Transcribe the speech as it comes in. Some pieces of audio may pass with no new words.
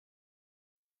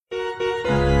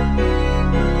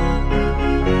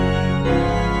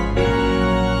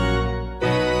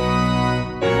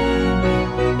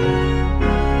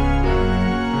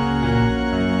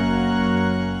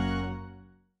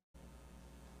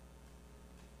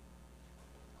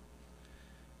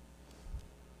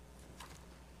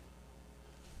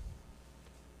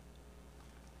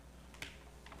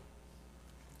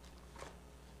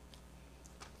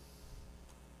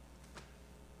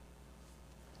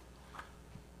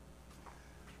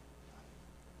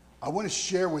I want to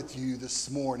share with you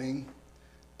this morning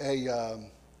a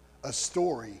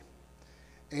story.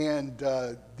 And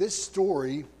this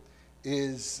story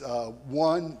is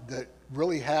one that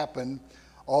really happened,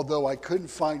 although I couldn't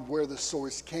find where the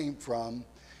source came from.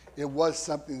 It was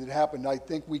something that happened. I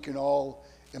think we can all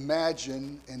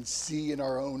imagine and see in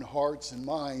our own hearts and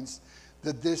minds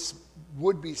that this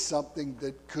would be something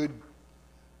that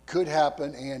could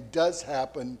happen and does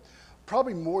happen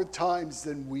probably more times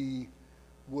than we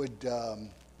would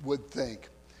think.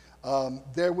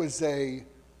 There was a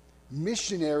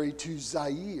missionary to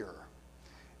Zaire,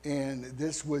 and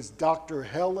this was Dr.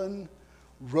 Helen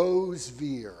Rose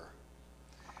Veer.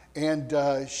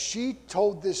 And she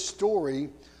told this story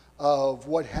of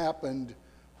what happened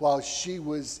while she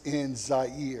was in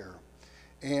Zaire.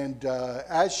 And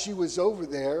as she was over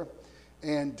there,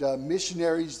 and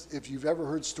missionaries, if you've ever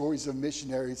heard stories of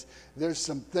missionaries, there's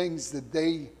some things that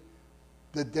they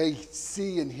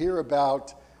see and hear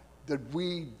about that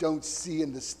we don't see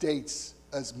in the States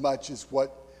as much as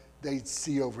what they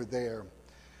see over there.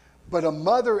 But a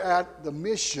mother at the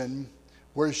mission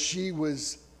where she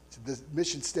was, the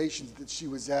mission station that she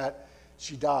was at,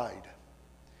 she died.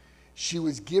 She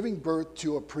was giving birth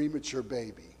to a premature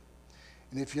baby.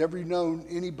 And if you've ever known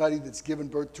anybody that's given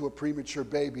birth to a premature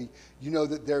baby, you know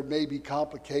that there may be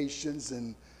complications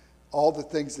and all the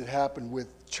things that happen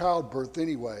with childbirth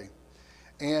anyway.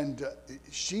 And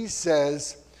she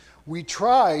says, we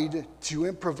tried to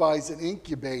improvise an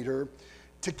incubator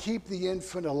to keep the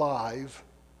infant alive,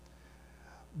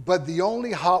 but the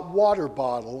only hot water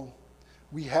bottle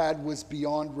we had was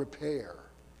beyond repair.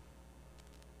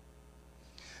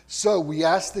 So we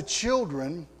asked the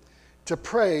children to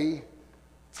pray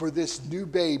for this new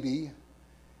baby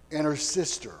and her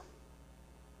sister.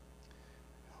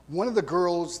 One of the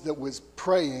girls that was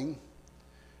praying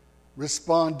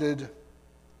responded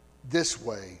this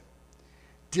way: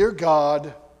 Dear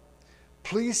God,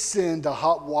 please send a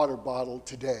hot water bottle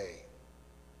today.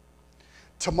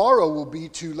 Tomorrow will be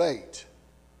too late,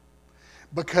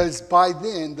 because by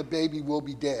then the baby will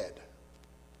be dead.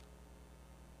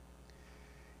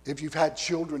 If you've had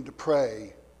children to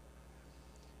pray,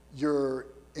 you're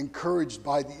encouraged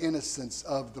by the innocence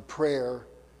of the prayer.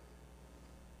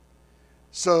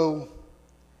 So,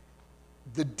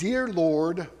 the dear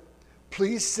Lord,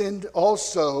 please send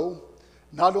also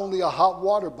not only a hot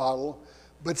water bottle,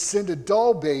 but send a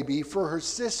doll baby for her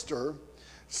sister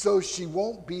so she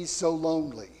won't be so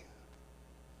lonely.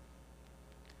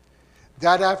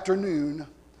 That afternoon,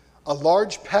 a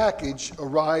large package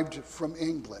arrived from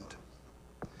England.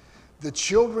 The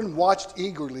children watched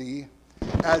eagerly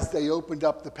as they opened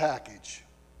up the package.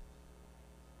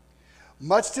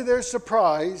 Much to their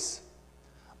surprise,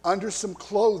 under some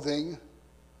clothing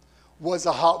was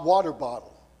a hot water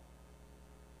bottle.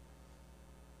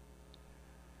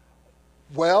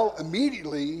 Well,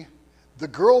 immediately, the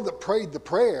girl that prayed the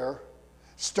prayer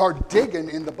started digging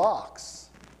in the box.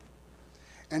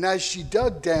 And as she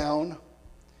dug down,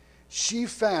 she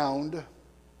found,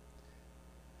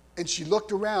 and she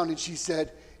looked around and she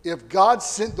said, if God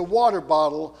sent the water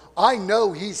bottle, I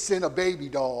know He sent a baby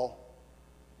doll.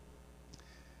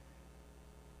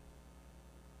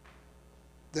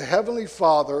 The Heavenly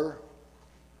Father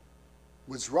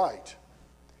was right.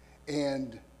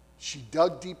 And she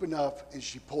dug deep enough and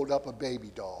she pulled up a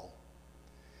baby doll.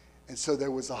 And so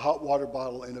there was a hot water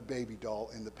bottle and a baby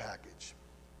doll in the package.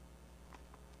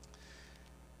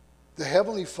 The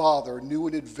Heavenly Father knew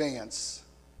in advance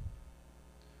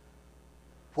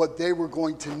what they were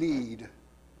going to need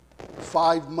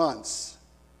 5 months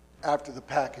after the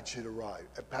package had arrived,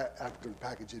 after the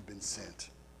package had been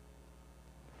sent.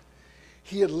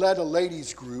 He had led a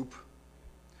ladies' group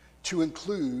to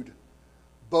include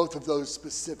both of those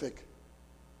specific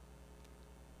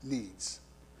needs.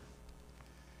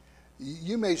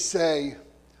 You may say,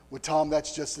 well, Tom,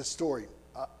 that's just a story.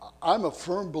 I'm a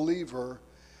firm believer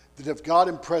that if God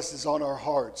impresses on our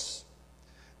hearts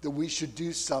that we should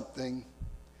do something,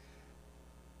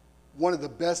 one of the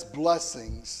best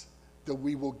blessings that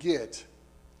we will get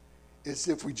is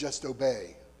if we just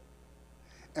obey.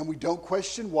 And we don't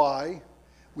question why.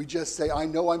 We just say, I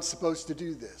know I'm supposed to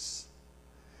do this.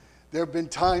 There have been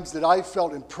times that I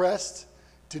felt impressed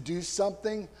to do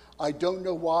something. I don't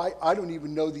know why. I don't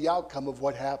even know the outcome of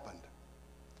what happened.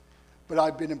 But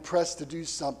I've been impressed to do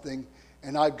something,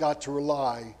 and I've got to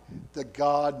rely that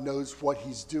God knows what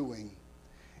He's doing,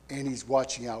 and He's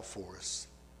watching out for us.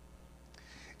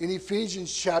 In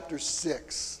Ephesians chapter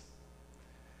 6,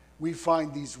 we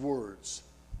find these words.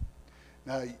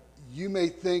 Now, you may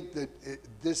think that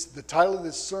the title of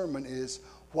this sermon is,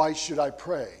 Why Should I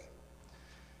Pray?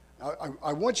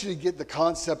 I want you to get the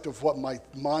concept of what my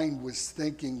mind was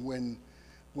thinking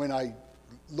when I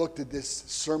looked at this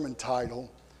sermon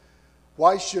title.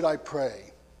 Why should I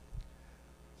pray?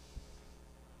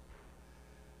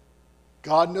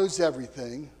 God knows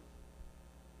everything.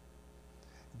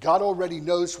 God already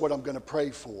knows what I'm going to pray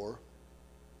for.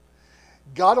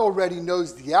 God already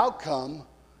knows the outcome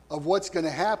of what's going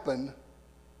to happen.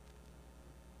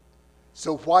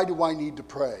 So why do I need to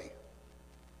pray?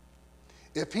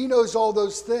 If he knows all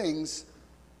those things,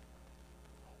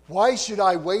 why should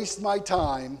I waste my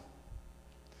time?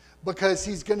 Because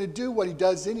he's going to do what he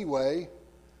does anyway.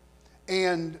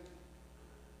 And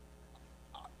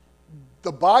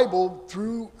the Bible,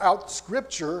 throughout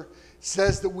Scripture,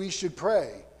 says that we should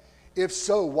pray. If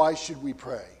so, why should we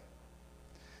pray?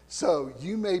 So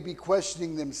you may be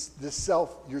questioning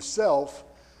yourself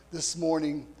this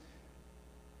morning.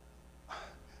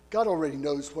 God already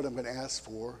knows what I'm going to ask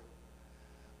for.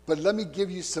 But let me give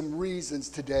you some reasons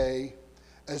today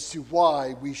as to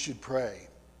why we should pray.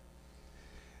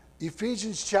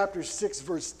 Ephesians chapter 6,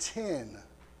 verse 10,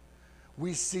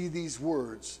 we see these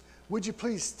words. Would you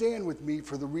please stand with me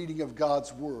for the reading of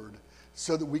God's word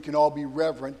so that we can all be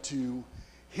reverent to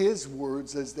his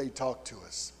words as they talk to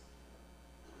us.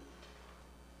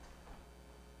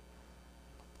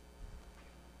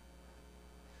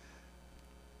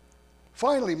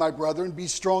 Finally, my brethren, be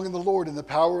strong in the Lord and the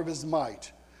power of his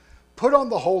might. Put on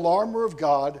the whole armor of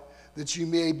God, that you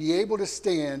may be able to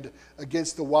stand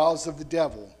against the wiles of the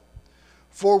devil.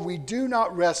 For we do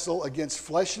not wrestle against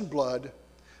flesh and blood,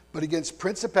 but against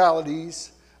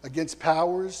principalities, against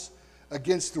powers,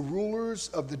 against the rulers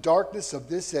of the darkness of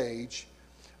this age,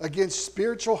 against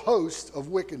spiritual hosts of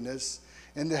wickedness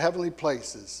in the heavenly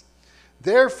places.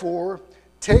 Therefore,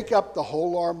 take up the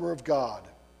whole armor of God,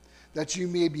 that you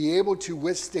may be able to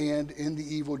withstand in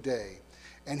the evil day.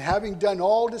 And having done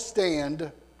all to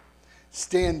stand,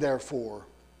 stand therefore,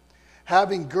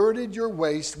 having girded your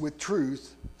waist with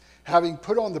truth, having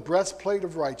put on the breastplate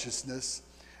of righteousness,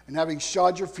 and having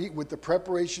shod your feet with the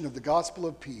preparation of the gospel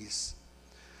of peace.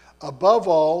 Above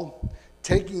all,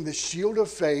 taking the shield of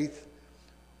faith,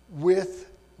 with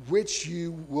which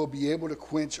you will be able to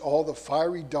quench all the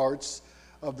fiery darts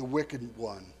of the wicked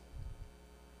one.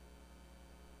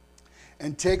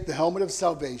 And take the helmet of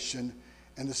salvation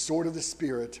and the sword of the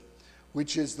Spirit,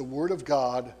 which is the word of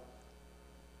God.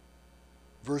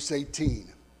 Verse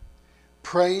 18,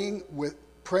 praying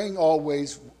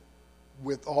always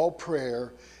with all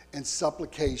prayer and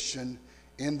supplication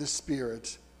in the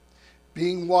Spirit,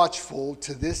 being watchful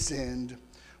to this end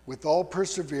with all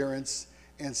perseverance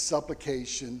and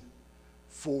supplication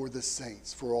for the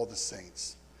saints, for all the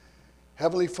saints.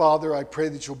 Heavenly Father, I pray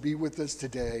that you'll be with us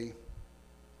today.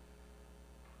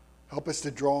 Help us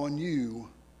to draw on you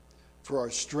for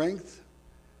our strength.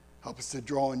 Help us to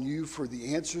draw on you for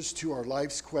the answers to our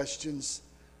life's questions.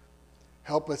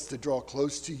 Help us to draw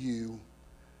close to you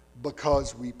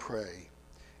because we pray.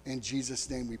 In Jesus'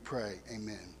 name we pray.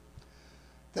 Amen.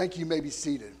 Thank you. You may be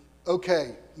seated.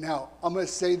 Okay, now I'm going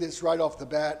to say this right off the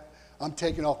bat. I'm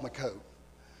taking off my coat.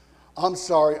 I'm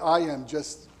sorry. I am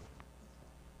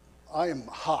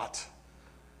hot.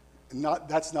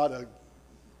 That's not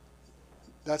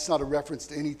a reference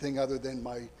to anything other than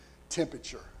my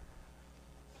temperature.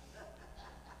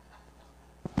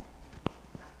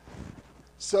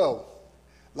 So,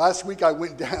 last week I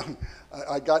went down,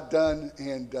 I got done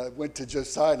and went to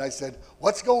Josiah and I said,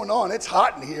 what's going on? It's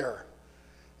hot in here.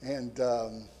 And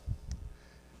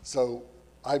so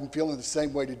I'm feeling the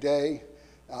same way today.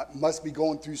 Must be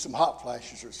going through some hot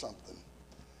flashes or something.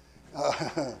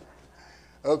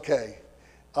 Okay.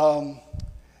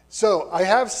 So I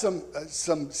have some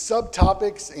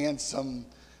subtopics and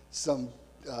some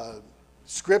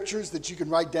scriptures that you can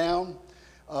write down.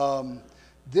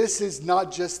 This is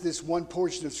not just this one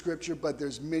portion of Scripture, but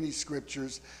there's many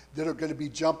scriptures that are going to be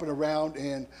jumping around.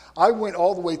 And I went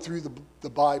all the way through the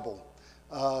Bible,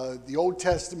 the Old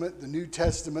Testament, the New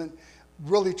Testament,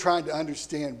 really trying to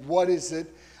understand what is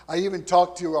it. I even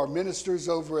talked to our ministers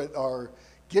over at our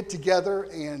get-together,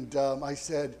 and I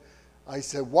said,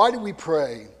 why do we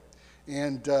pray?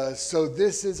 And so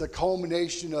this is a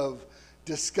culmination of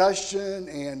discussion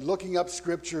and looking up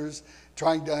scriptures,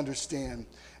 trying to understand.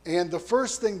 And the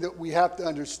first thing that we have to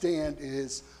understand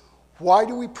is, why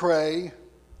do we pray?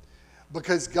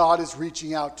 Because God is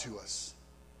reaching out to us.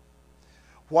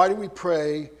 Why do we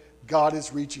pray? God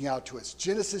is reaching out to us.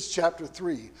 Genesis chapter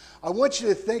 3. I want you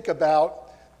to think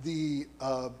about the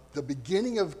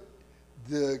beginning of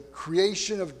the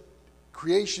creationism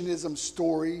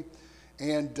story,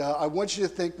 and I want you to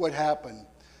think what happened.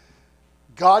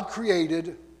 God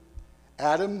created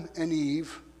Adam and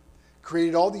Eve,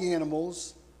 created all the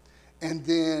animals. And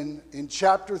then in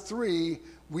chapter 3,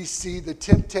 we see the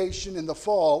temptation and the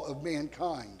fall of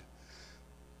mankind.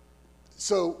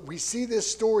 So we see this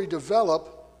story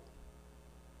develop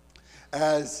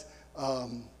as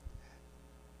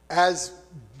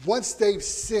once they've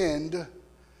sinned,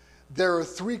 there are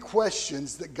 3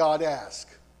 questions that God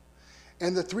asks.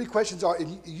 And the 3 questions are,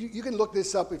 and you can look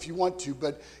this up if you want to,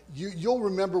 but you'll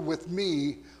remember with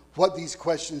me what these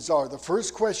questions are. The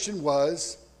first question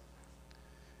was,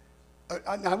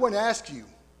 I want to ask you,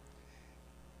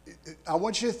 I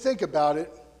want you to think about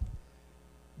it.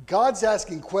 God's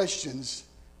asking questions.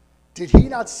 Did he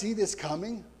not see this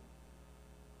coming?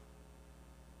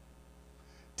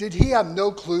 Did he have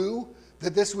no clue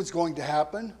that this was going to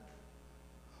happen?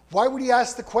 Why would he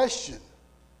ask the question?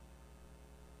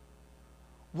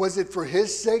 Was it for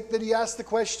his sake that he asked the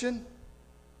question?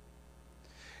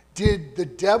 Did the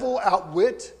devil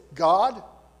outwit God?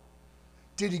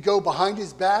 Did he go behind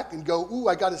his back and go, ooh,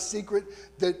 I got a secret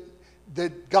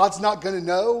that God's not going to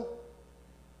know?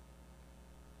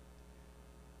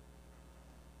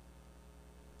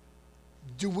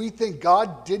 Do we think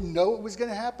God didn't know it was going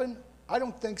to happen? I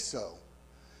don't think so.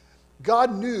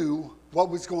 God knew what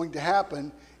was going to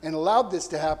happen and allowed this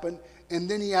to happen, and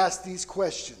then he asked these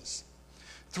questions.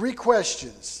 3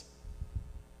 questions.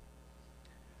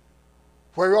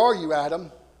 Where are you,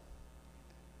 Adam?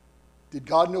 Did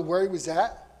God know where he was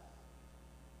at?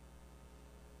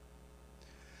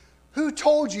 Who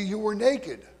told you you were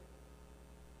naked?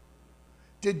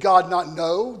 Did God not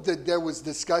know that there was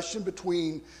discussion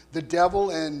between the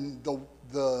devil and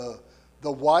the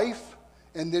wife,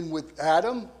 and then with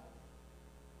Adam?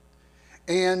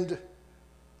 And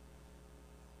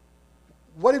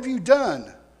what have you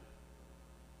done?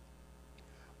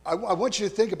 I want you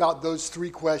to think about those 3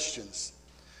 questions.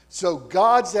 So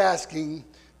God's asking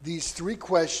these 3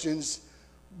 questions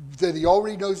that he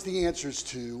already knows the answers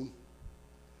to.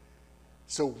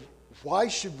 So why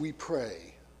should we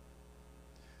pray?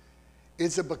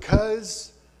 Is it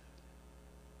because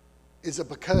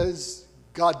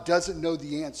God doesn't know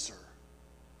the answer?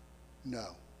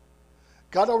 No.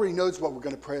 God already knows what we're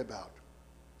going to pray about.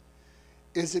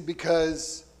 Is it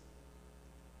because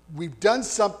we've done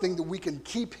something that we can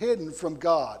keep hidden from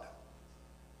God?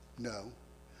 No.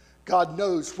 God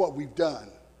knows what we've done.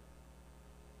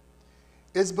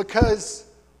 Is it because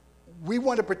we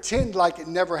want to pretend like it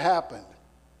never happened?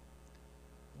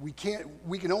 We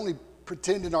can only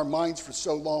pretend in our minds for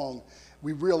so long.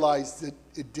 We realize that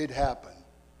it did happen.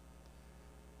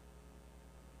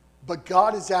 But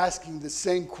God is asking the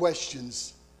same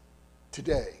questions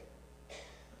today.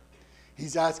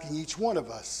 He's asking each one of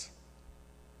us.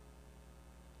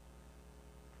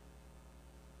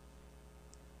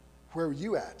 Where are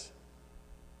you at?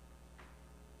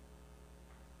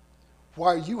 Why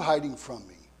are you hiding from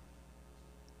me?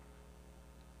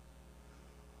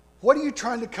 What are you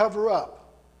trying to cover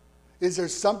up? Is there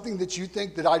something that you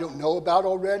think that I don't know about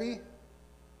already?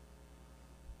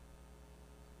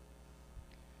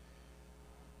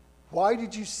 Why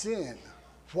did you sin?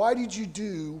 Why did you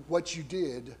do what you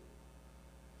did?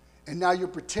 And now you're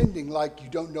pretending like you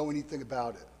don't know anything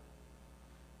about it.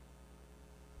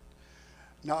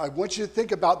 Now, I want you to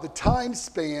think about the time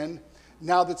span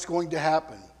now that's going to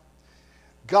happen.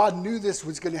 God knew this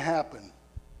was going to happen.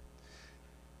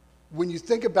 When you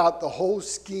think about the whole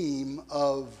scheme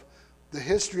of the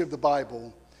history of the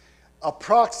Bible,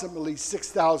 approximately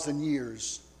 6,000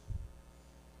 years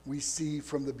we see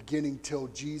from the beginning till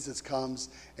Jesus comes,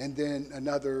 and then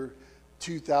another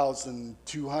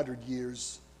 2,200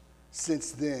 years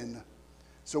since then.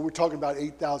 So we're talking about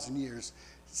 8,000 years.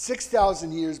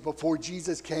 6,000 years before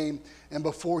Jesus came and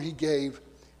before he gave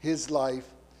his life.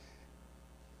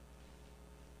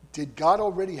 Did God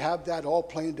already have that all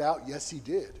planned out? Yes, he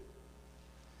did.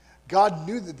 God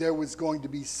knew that there was going to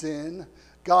be sin.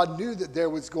 God knew that there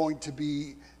was going to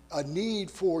be a need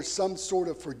for some sort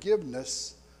of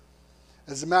forgiveness.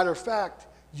 As a matter of fact,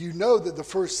 you know that the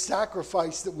first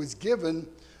sacrifice that was given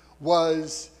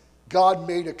was God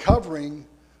made a covering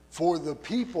for the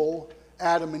people,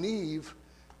 Adam and Eve,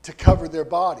 to cover their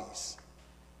bodies.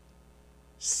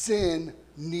 Sin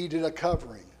needed a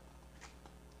covering.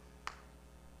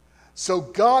 So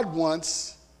God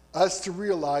wants us to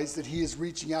realize that he is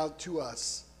reaching out to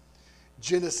us.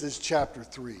 Genesis chapter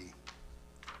 3.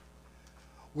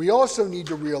 We also need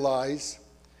to realize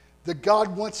that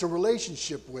God wants a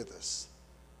relationship with us.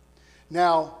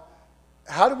 Now,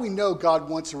 how do we know God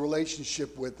wants a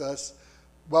relationship with us?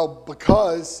 Well,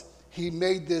 because he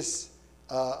made this,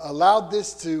 allowed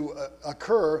this to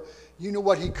occur. You know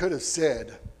what he could have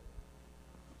said.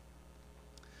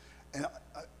 And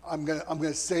I'm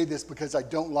gonna say this because I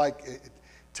don't like it.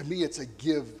 To me, it's a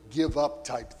give up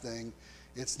type thing.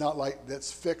 It's not like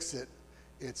let's fix it.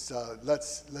 It's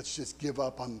let's just give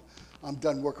up. I'm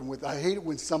done working with. I hate it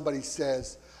when somebody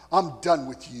says, "I'm done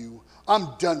with you.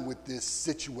 I'm done with this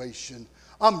situation.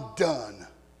 I'm done,"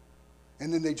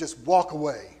 and then they just walk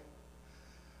away.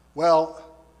 Well,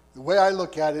 the way I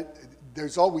look at it,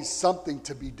 there's always something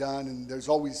to be done, and there's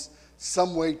always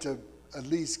some way to at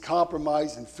least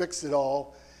compromise and fix it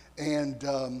all.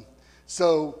 And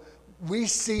so we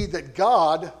see that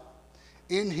God,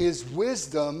 in his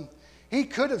wisdom, he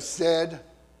could have said,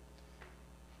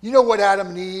 "You know what, Adam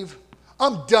and Eve?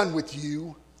 I'm done with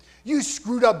you. You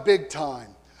screwed up big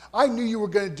time. I knew you were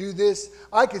going to do this.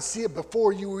 I could see it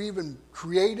before you were even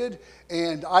created.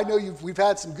 And I know we've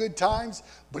had some good times,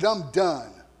 but I'm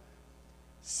done."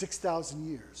 6,000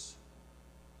 years.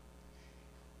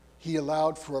 He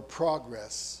allowed for a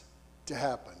progress to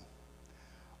happen.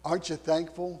 Aren't you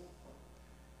thankful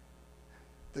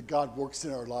that God works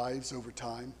in our lives over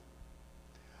time?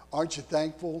 Aren't you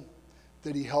thankful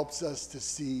that he helps us to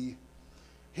see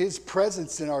his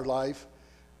presence in our life?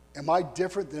 Am I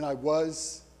different than I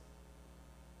was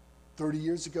 30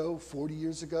 years ago, 40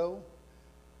 years ago,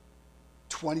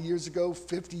 20 years ago,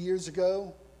 50 years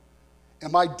ago?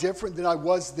 Am I different than I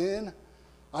was then?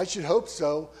 I should hope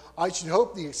so. I should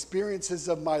hope the experiences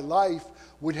of my life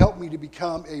would help me to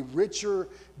become a richer,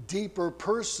 deeper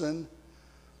person.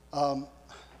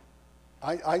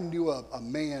 I knew a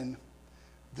man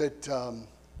that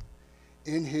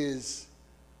in his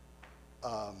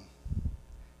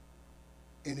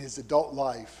adult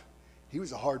life, he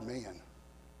was a hard man.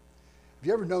 Have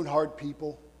you ever known hard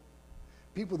people?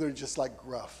 People that are just like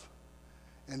gruff,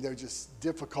 and they're just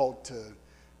difficult to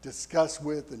discuss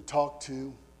with and talk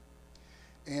to.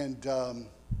 And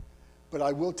but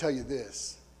I will tell you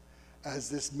this, as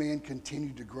this man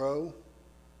continued to grow,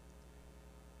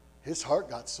 his heart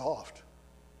got soft.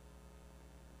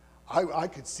 I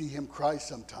could see him cry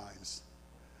sometimes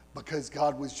because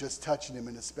God was just touching him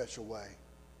in a special way.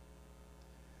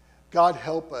 God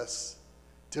help us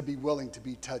to be willing to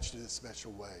be touched in a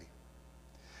special way.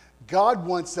 God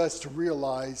wants us to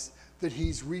realize that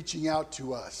he's reaching out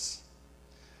to us.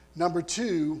 Number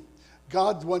two,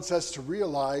 God wants us to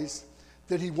realize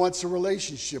that he wants a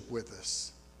relationship with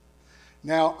us.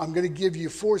 Now, I'm going to give you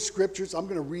 4 scriptures. I'm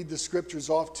going to read the scriptures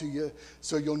off to you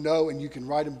so you'll know, and you can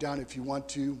write them down if you want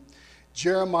to.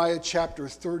 Jeremiah chapter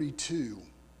 32.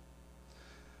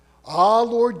 Ah,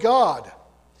 Lord God,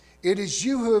 it is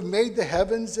you who have made the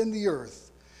heavens and the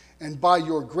earth, and by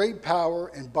your great power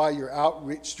and by your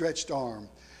outstretched arm,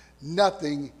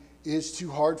 nothing is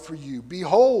too hard for you.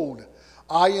 Behold,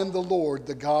 I am the Lord,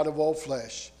 the God of all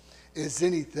flesh. Is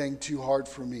anything too hard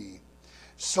for me?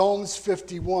 Psalms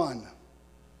 51,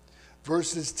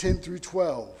 verses 10 through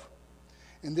 12.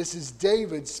 And this is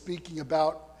David speaking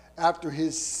about after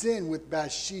his sin with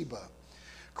Bathsheba.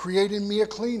 Create in me a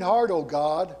clean heart, O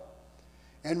God,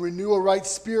 and renew a right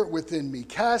spirit within me.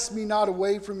 Cast me not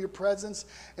away from your presence,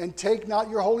 and take not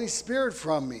your Holy Spirit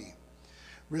from me.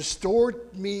 Restore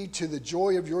me to the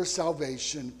joy of your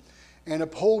salvation, and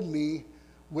uphold me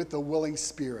with a willing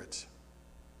spirit.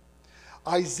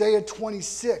 Isaiah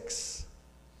 26,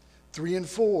 3 and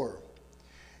 4.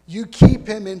 You keep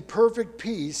him in perfect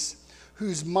peace,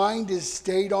 whose mind is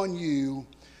stayed on you,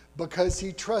 because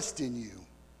he trusts in you.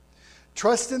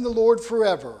 Trust in the Lord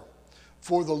forever,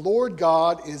 for the Lord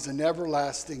God is an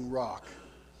everlasting rock.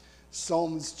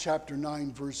 Psalms chapter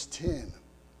 9, verse 10.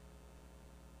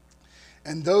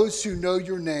 And those who know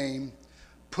your name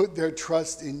put their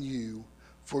trust in you,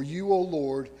 for you, O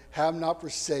Lord, have not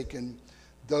forsaken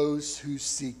those who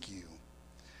seek you.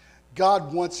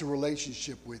 God wants a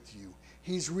relationship with you.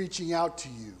 He's reaching out to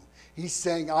you. He's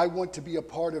saying, I want to be a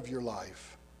part of your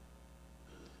life.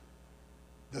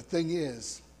 The thing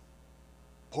is,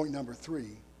 point number 3,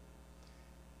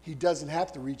 he doesn't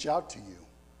have to reach out to you.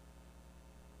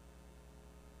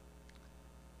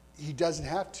 He doesn't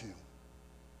have to.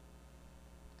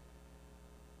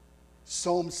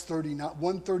 Psalms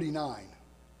 139,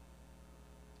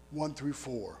 1 through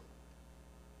 4.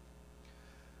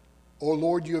 O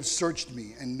Lord, you have searched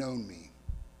me and known me.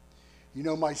 You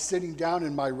know my sitting down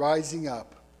and my rising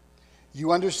up.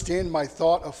 You understand my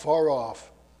thought afar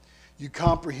off. You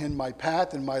comprehend my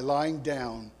path and my lying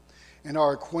down, and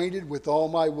are acquainted with all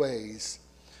my ways.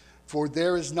 For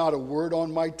there is not a word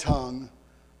on my tongue,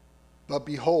 but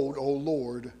behold, O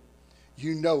Lord,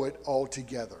 you know it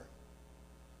altogether.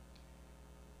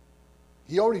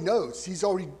 He already knows. He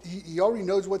already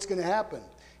knows what's going to happen.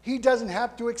 He doesn't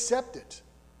have to accept it.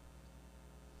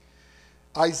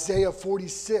 Isaiah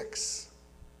 46,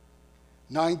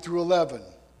 9 through 11.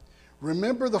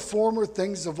 Remember the former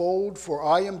things of old, for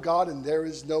I am God and there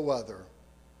is no other.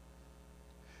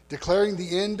 Declaring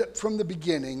the end from the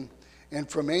beginning, and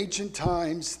from ancient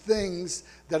times things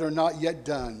that are not yet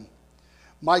done.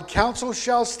 My counsel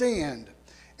shall stand,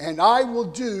 and I will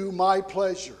do my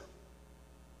pleasure.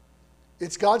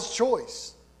 It's God's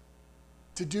choice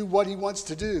to do what he wants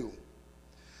to do.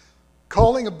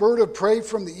 Calling a bird of prey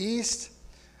from the east,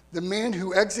 the man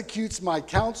who executes my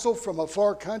counsel from a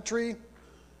far country.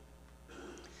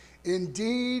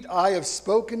 Indeed, I have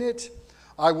spoken it.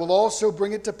 I will also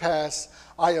bring it to pass.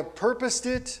 I have purposed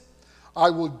it. I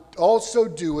will also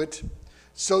do it.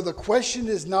 So the question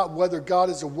is not whether God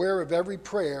is aware of every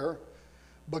prayer,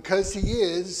 because he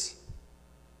is,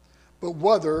 but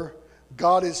whether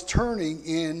God is turning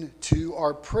into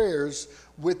our prayers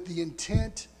with the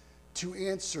intent to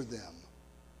answer them.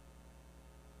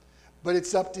 But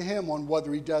it's up to him on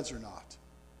whether he does or not.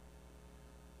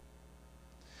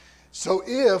 So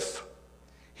if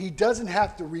he doesn't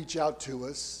have to reach out to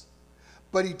us,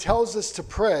 but he tells us to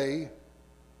pray,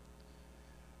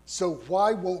 so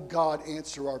why won't God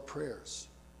answer our prayers?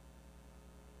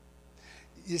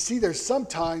 You see, there's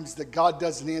sometimes that God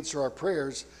doesn't answer our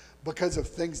prayers because of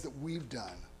things that we've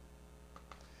done,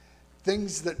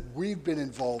 things that we've been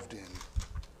involved in.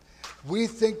 We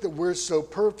think that we're so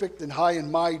perfect and high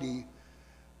and mighty,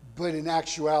 but in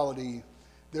actuality,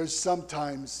 there's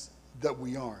sometimes that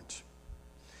we aren't.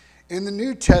 In the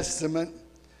New Testament,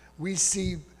 we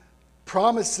see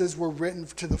promises were written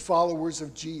to the followers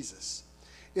of Jesus.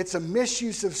 It's a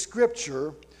misuse of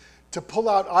Scripture to pull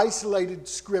out isolated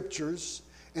scriptures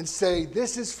and say,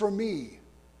 this is for me,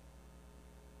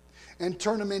 and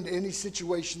turn them into any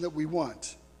situation that we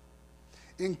want,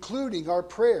 including our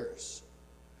prayers.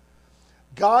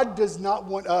 God does not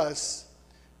want us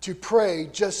to pray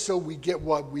just so we get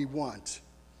what we want.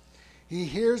 He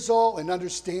hears all and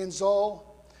understands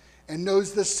all and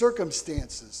knows the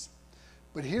circumstances.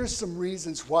 But here's some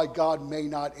reasons why God may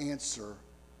not answer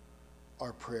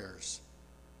our prayers.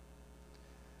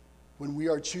 When we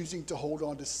are choosing to hold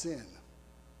on to sin.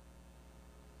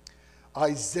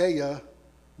 Isaiah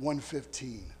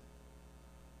 1:15.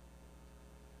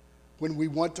 When we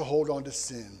want to hold on to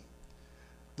sin.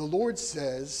 The Lord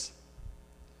says,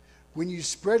 when you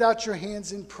spread out your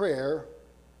hands in prayer,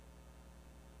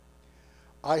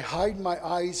 I hide my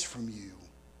eyes from you.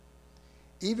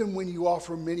 Even when you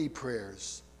offer many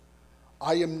prayers,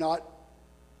 I am not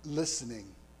listening.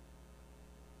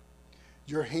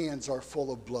 Your hands are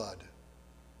full of blood.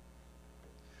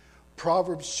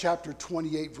 Proverbs chapter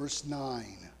 28, verse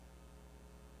 9.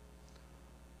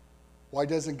 Why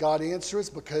doesn't God answer us?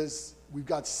 Because we've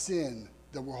got sin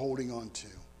that we're holding on to.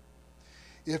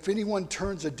 If anyone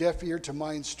turns a deaf ear to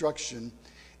my instruction,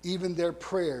 even their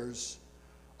prayers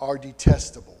are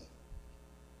detestable.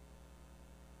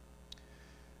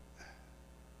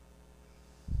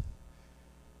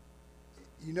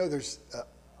 You know,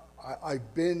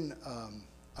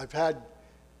 I've had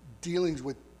dealings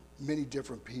with many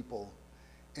different people,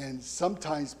 and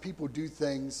sometimes people do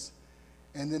things,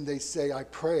 and then they say, I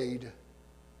prayed,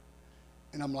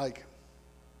 and I'm like,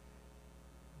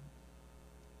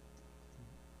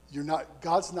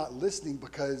 God's not listening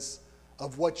because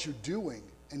of what you're doing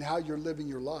and how you're living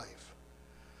your life.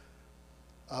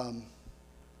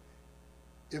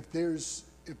 If there's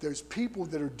people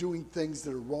that are doing things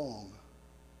that are wrong,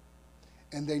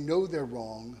 and they know they're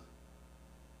wrong,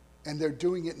 and they're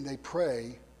doing it and they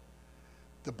pray,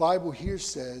 the Bible here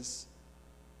says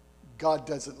God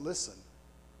doesn't listen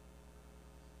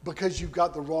because you've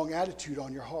got the wrong attitude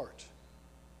on your heart.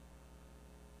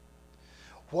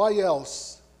 Why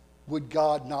else would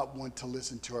God not want to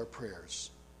listen to our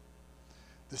prayers?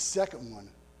 The second one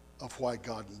of why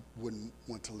God wouldn't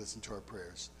want to listen to our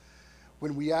prayers.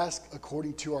 When we ask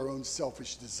according to our own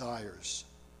selfish desires,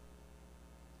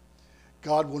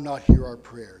 God will not hear our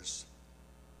prayers.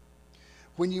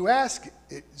 When you ask,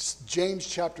 it's James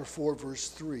chapter 4, verse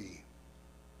 3.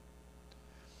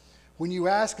 When you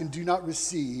ask and do not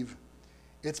receive,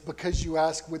 it's because you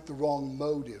ask with the wrong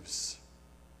motives,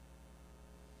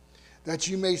 that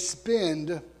you may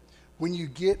spend when you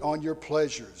get on your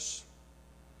pleasures.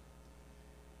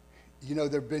 You know,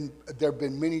 there have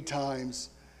been many times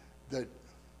that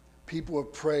people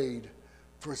have prayed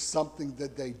for something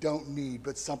that they don't need,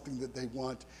 but something that they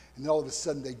want, and all of a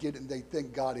sudden they get it and they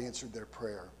think God answered their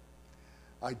prayer.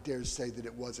 I dare say that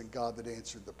it wasn't God that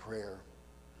answered the prayer.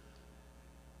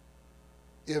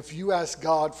 If you ask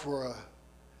God for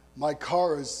my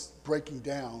car is breaking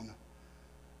down,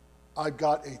 I've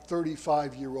got a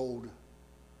 35-year-old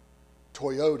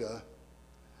Toyota,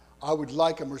 I would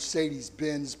like a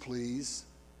Mercedes-Benz, please.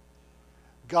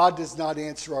 God does not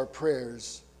answer our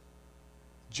prayers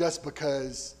just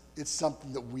because it's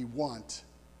something that we want.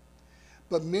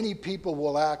 But many people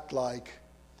will act like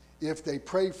if they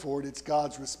pray for it, it's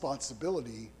God's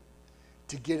responsibility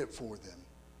to get it for them.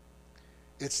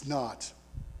 It's not.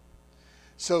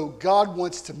 So God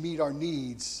wants to meet our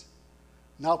needs,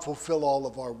 not fulfill all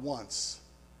of our wants.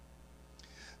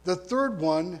 The third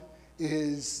one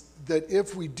is that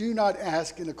if we do not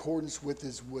ask in accordance with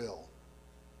his will.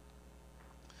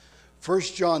 1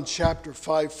 John chapter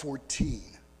 5:14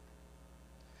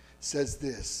 says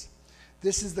this.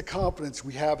 This is the confidence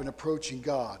we have in approaching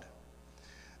God,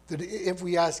 that if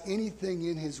we ask anything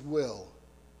in his will,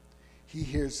 he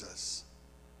hears us.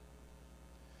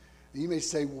 And you may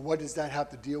say, well, what does that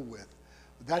have to deal with?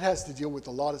 That has to deal with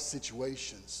a lot of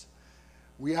situations.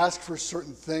 We ask for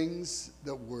certain things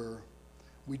that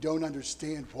we don't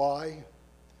understand why.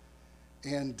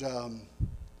 And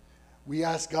we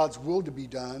ask God's will to be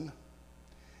done.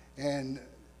 And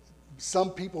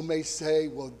some people may say,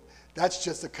 well, that's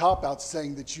just a cop-out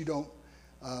saying that you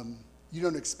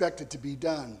don't expect it to be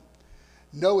done.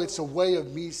 No, it's a way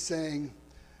of me saying,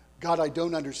 God, I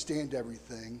don't understand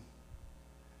everything,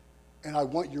 and I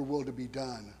want your will to be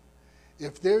done.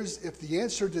 If the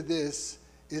answer to this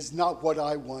is not what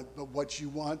I want, but what you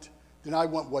want, then I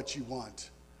want what you want.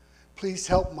 Please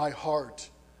help my heart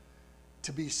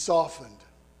to be softened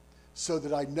so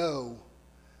that I know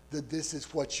that this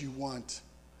is what you want.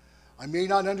 I may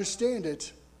not understand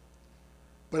it,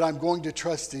 but I'm going to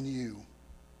trust in you.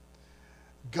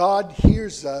 God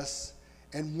hears us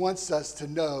and wants us to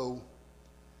know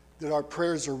that our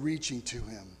prayers are reaching to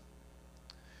him.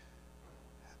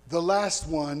 The last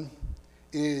one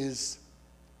is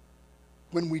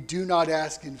when we do not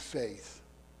ask in faith.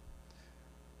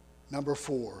 Number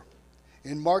 4.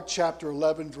 In Mark chapter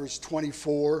 11, verse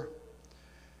 24,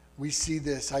 we see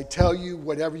this. I tell you,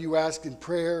 whatever you ask in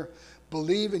prayer,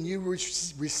 believe and you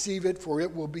receive it, for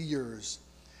it will be yours.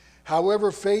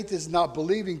 However, faith is not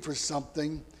believing for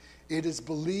something, it is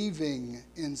believing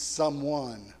in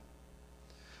someone.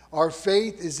 Our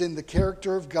faith is in the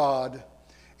character of God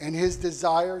and his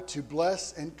desire to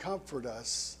bless and comfort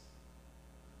us.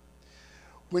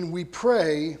 When we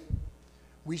pray,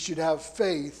 we should have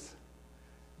faith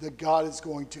that God is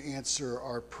going to answer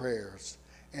our prayers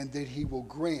and that he will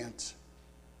grant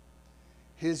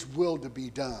his will to be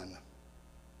done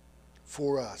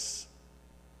for us.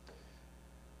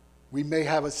 We may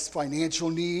have a financial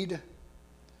need,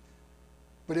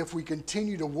 but if we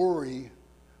continue to worry,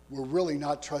 we're really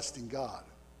not trusting God.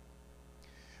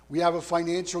 We have a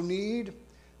financial need,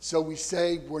 so we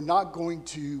say we're not going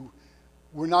to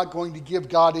give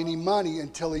God any money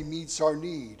until he meets our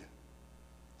need.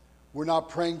 We're not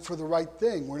praying for the right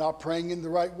thing. We're not praying in the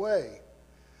right way.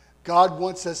 God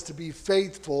wants us to be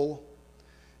faithful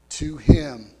to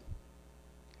him.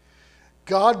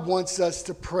 God wants us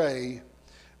to pray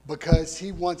because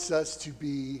he wants us to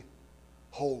be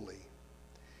holy.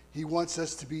 He wants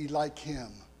us to be like him.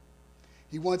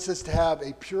 He wants us to have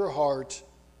a pure heart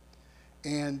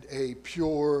and a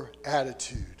pure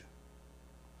attitude.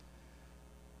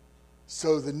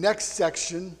 So the next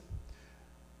section,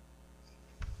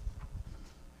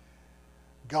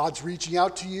 God's reaching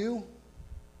out to you.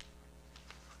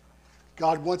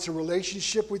 God wants a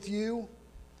relationship with you.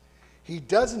 He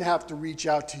doesn't have to reach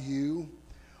out to you.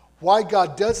 Why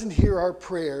God doesn't hear our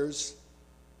prayers,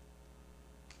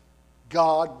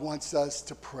 God wants us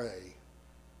to pray.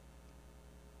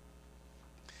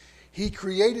 He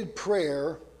created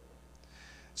prayer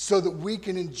so that we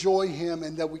can enjoy him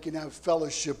and that we can have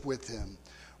fellowship with him.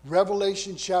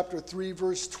 Revelation chapter 3,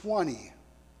 verse 20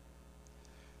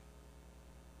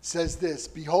 says this,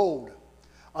 behold,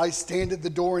 I stand at the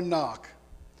door and knock.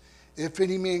 If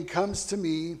any man comes to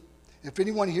me, if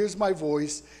anyone hears my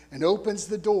voice and opens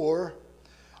the door,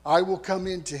 I will come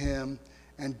into him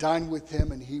and dine with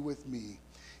him and he with me.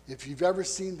 If you've ever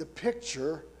seen the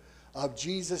picture of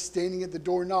Jesus standing at the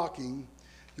door knocking,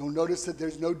 you'll notice that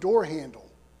there's no door handle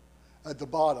at the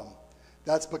bottom.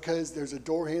 That's because there's a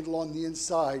door handle on the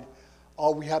inside.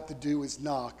 All we have to do is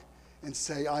knock and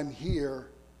say, I'm here.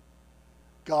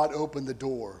 God, open the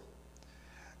door.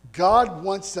 God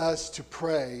wants us to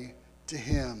pray to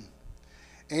him.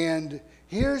 And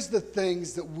here's the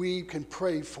things that we can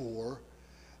pray for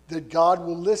that God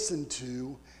will listen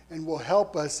to and will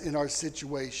help us in our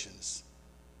situations.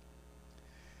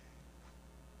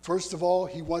 First of all,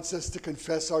 he wants us to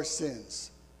confess our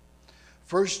sins.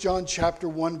 1 John chapter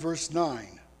 1, verse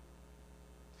 9.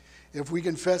 If we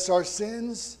confess our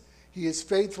sins, he is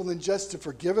faithful and just to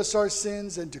forgive us our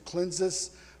sins and to cleanse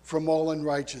us from all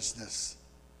unrighteousness.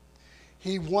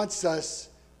 He wants us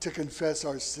to confess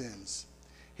our sins.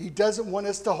 He doesn't want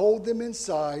us to hold them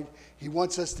inside. He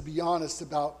wants us to be honest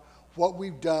about what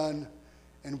we've done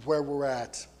and where we're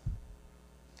at.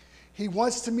 He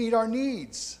wants to meet our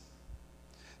needs.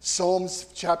 Psalms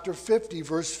chapter 50,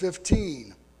 verse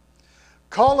 15.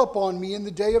 Call upon me in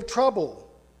the day of trouble.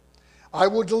 I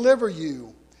will deliver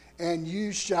you, and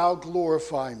you shall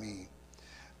glorify me.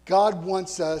 God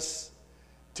wants us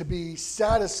to be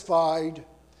satisfied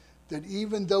that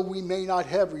even though we may not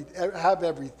have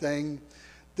everything,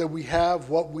 that we have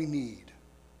what we need.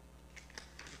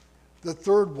 The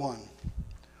third one,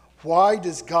 why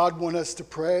does God want us to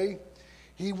pray?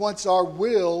 He wants our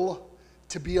will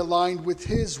to be aligned with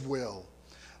his will.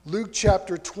 Luke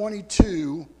chapter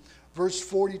 22, verse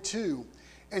 42.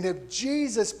 And if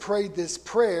Jesus prayed this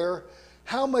prayer,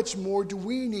 how much more do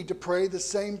we need to pray the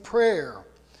same prayer?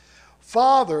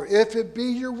 Father, if it be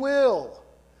your will,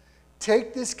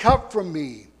 take this cup from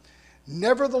me.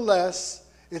 Nevertheless,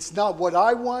 it's not what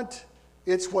I want,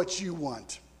 it's what you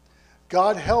want.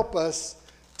 God, help us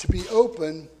to be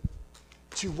open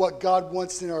to what God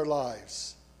wants in our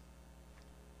lives.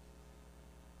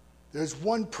 There's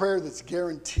one prayer that's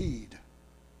guaranteed,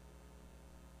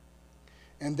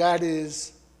 and that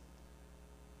is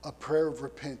a prayer of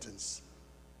repentance.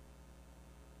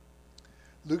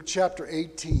 Luke chapter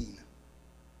 18,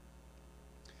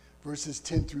 verses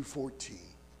 10 through 14.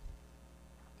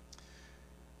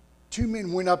 Two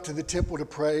men went up to the temple to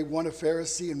pray, one a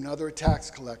Pharisee and another a tax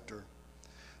collector.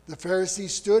 The Pharisee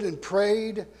stood and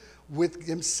prayed with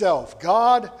himself,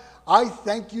 God, I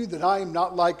thank you that I am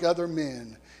not like other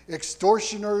men,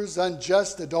 extortioners,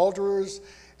 unjust adulterers,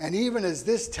 and even as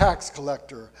this tax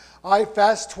collector. I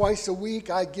fast twice a week,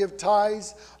 I give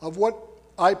tithes of what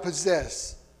I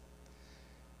possess.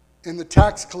 And the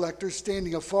tax collector,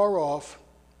 standing afar off,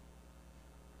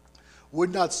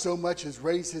 would not so much as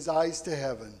raise his eyes to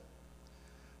heaven,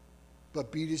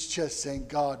 but beat his chest, saying,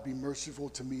 God, be merciful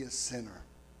to me, a sinner.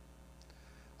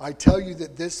 I tell you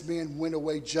that this man went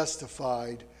away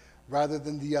justified rather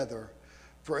than the other.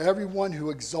 For everyone who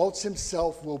exalts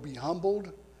himself will be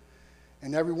humbled,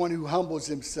 and everyone who humbles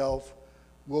himself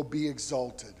will be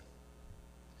exalted.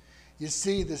 You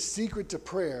see, the secret to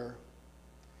prayer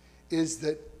is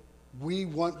that we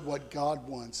want what God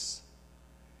wants,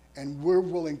 and we're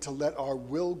willing to let our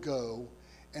will go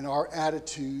and our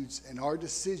attitudes and our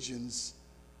decisions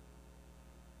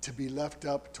to be left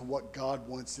up to what God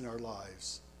wants in our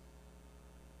lives.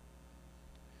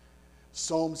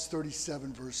 Psalms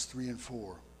 37, verse 3 and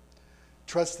 4.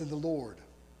 Trust in the Lord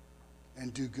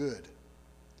and do good.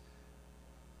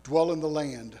 Dwell in the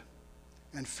land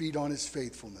and feed on his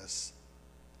faithfulness.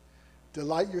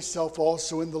 Delight yourself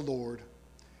also in the Lord,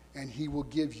 and he will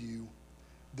give you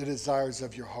the desires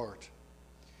of your heart.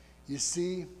 You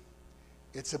see,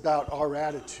 it's about our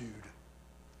attitude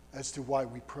as to why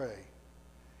we pray.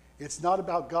 It's not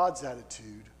about God's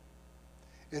attitude.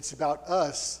 It's about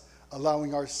us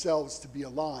allowing ourselves to be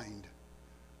aligned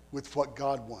with what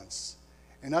God wants,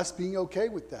 and us being okay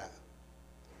with that.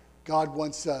 God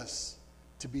wants us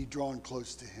to be drawn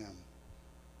close to him.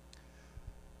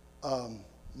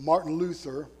 Martin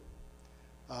Luther,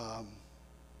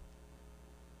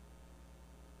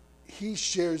 he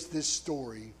shares this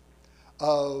story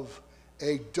of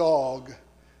a dog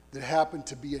that happened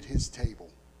to be at his table.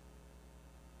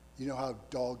 You know how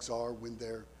dogs are when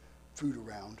there's food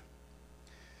around.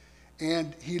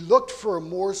 And he looked for a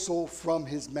morsel from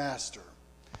his master.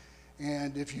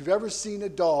 And if you've ever seen a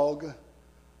dog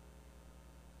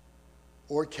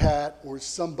or cat or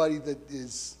somebody that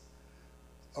is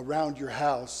around your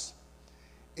house,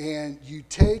 and you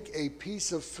take a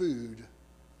piece of food,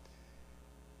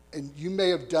 and you may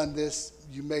have done this,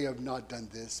 you may have not done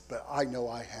this, but I know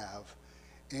I have.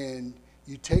 And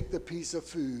you take the piece of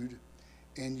food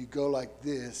and you go like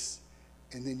this,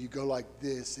 and then you go like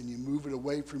this, and you move it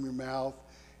away from your mouth,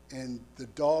 and the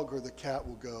dog or the cat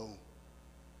will go.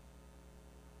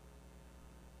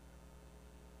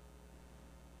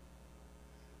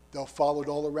 They'll follow it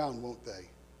all around, won't they?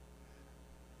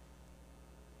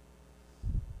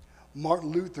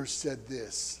 Martin Luther said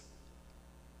this,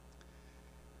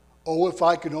 "Oh, if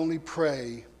I could only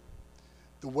pray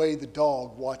the way the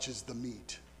dog watches the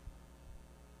meat."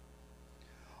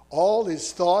 All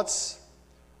his thoughts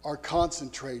are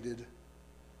concentrated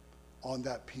on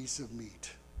that piece of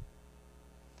meat.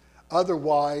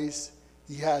 Otherwise,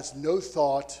 he has no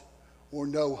thought or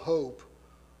no hope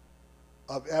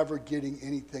of ever getting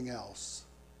anything else.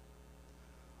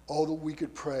 Oh, that we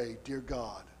could pray, dear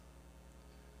God,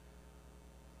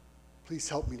 please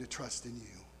help me to trust in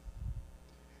you.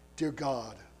 Dear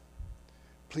God,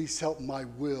 Please help my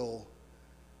will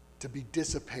to be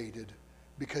dissipated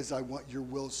because I want your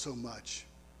will so much.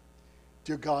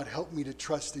 Dear God, help me to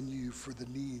trust in you for the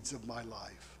needs of my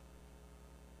life.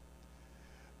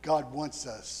 God wants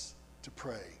us to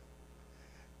pray.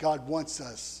 God wants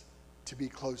us to be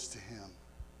close to him.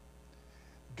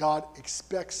 God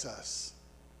expects us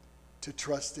to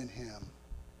trust in him.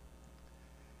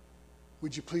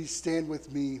 Would you please stand with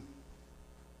me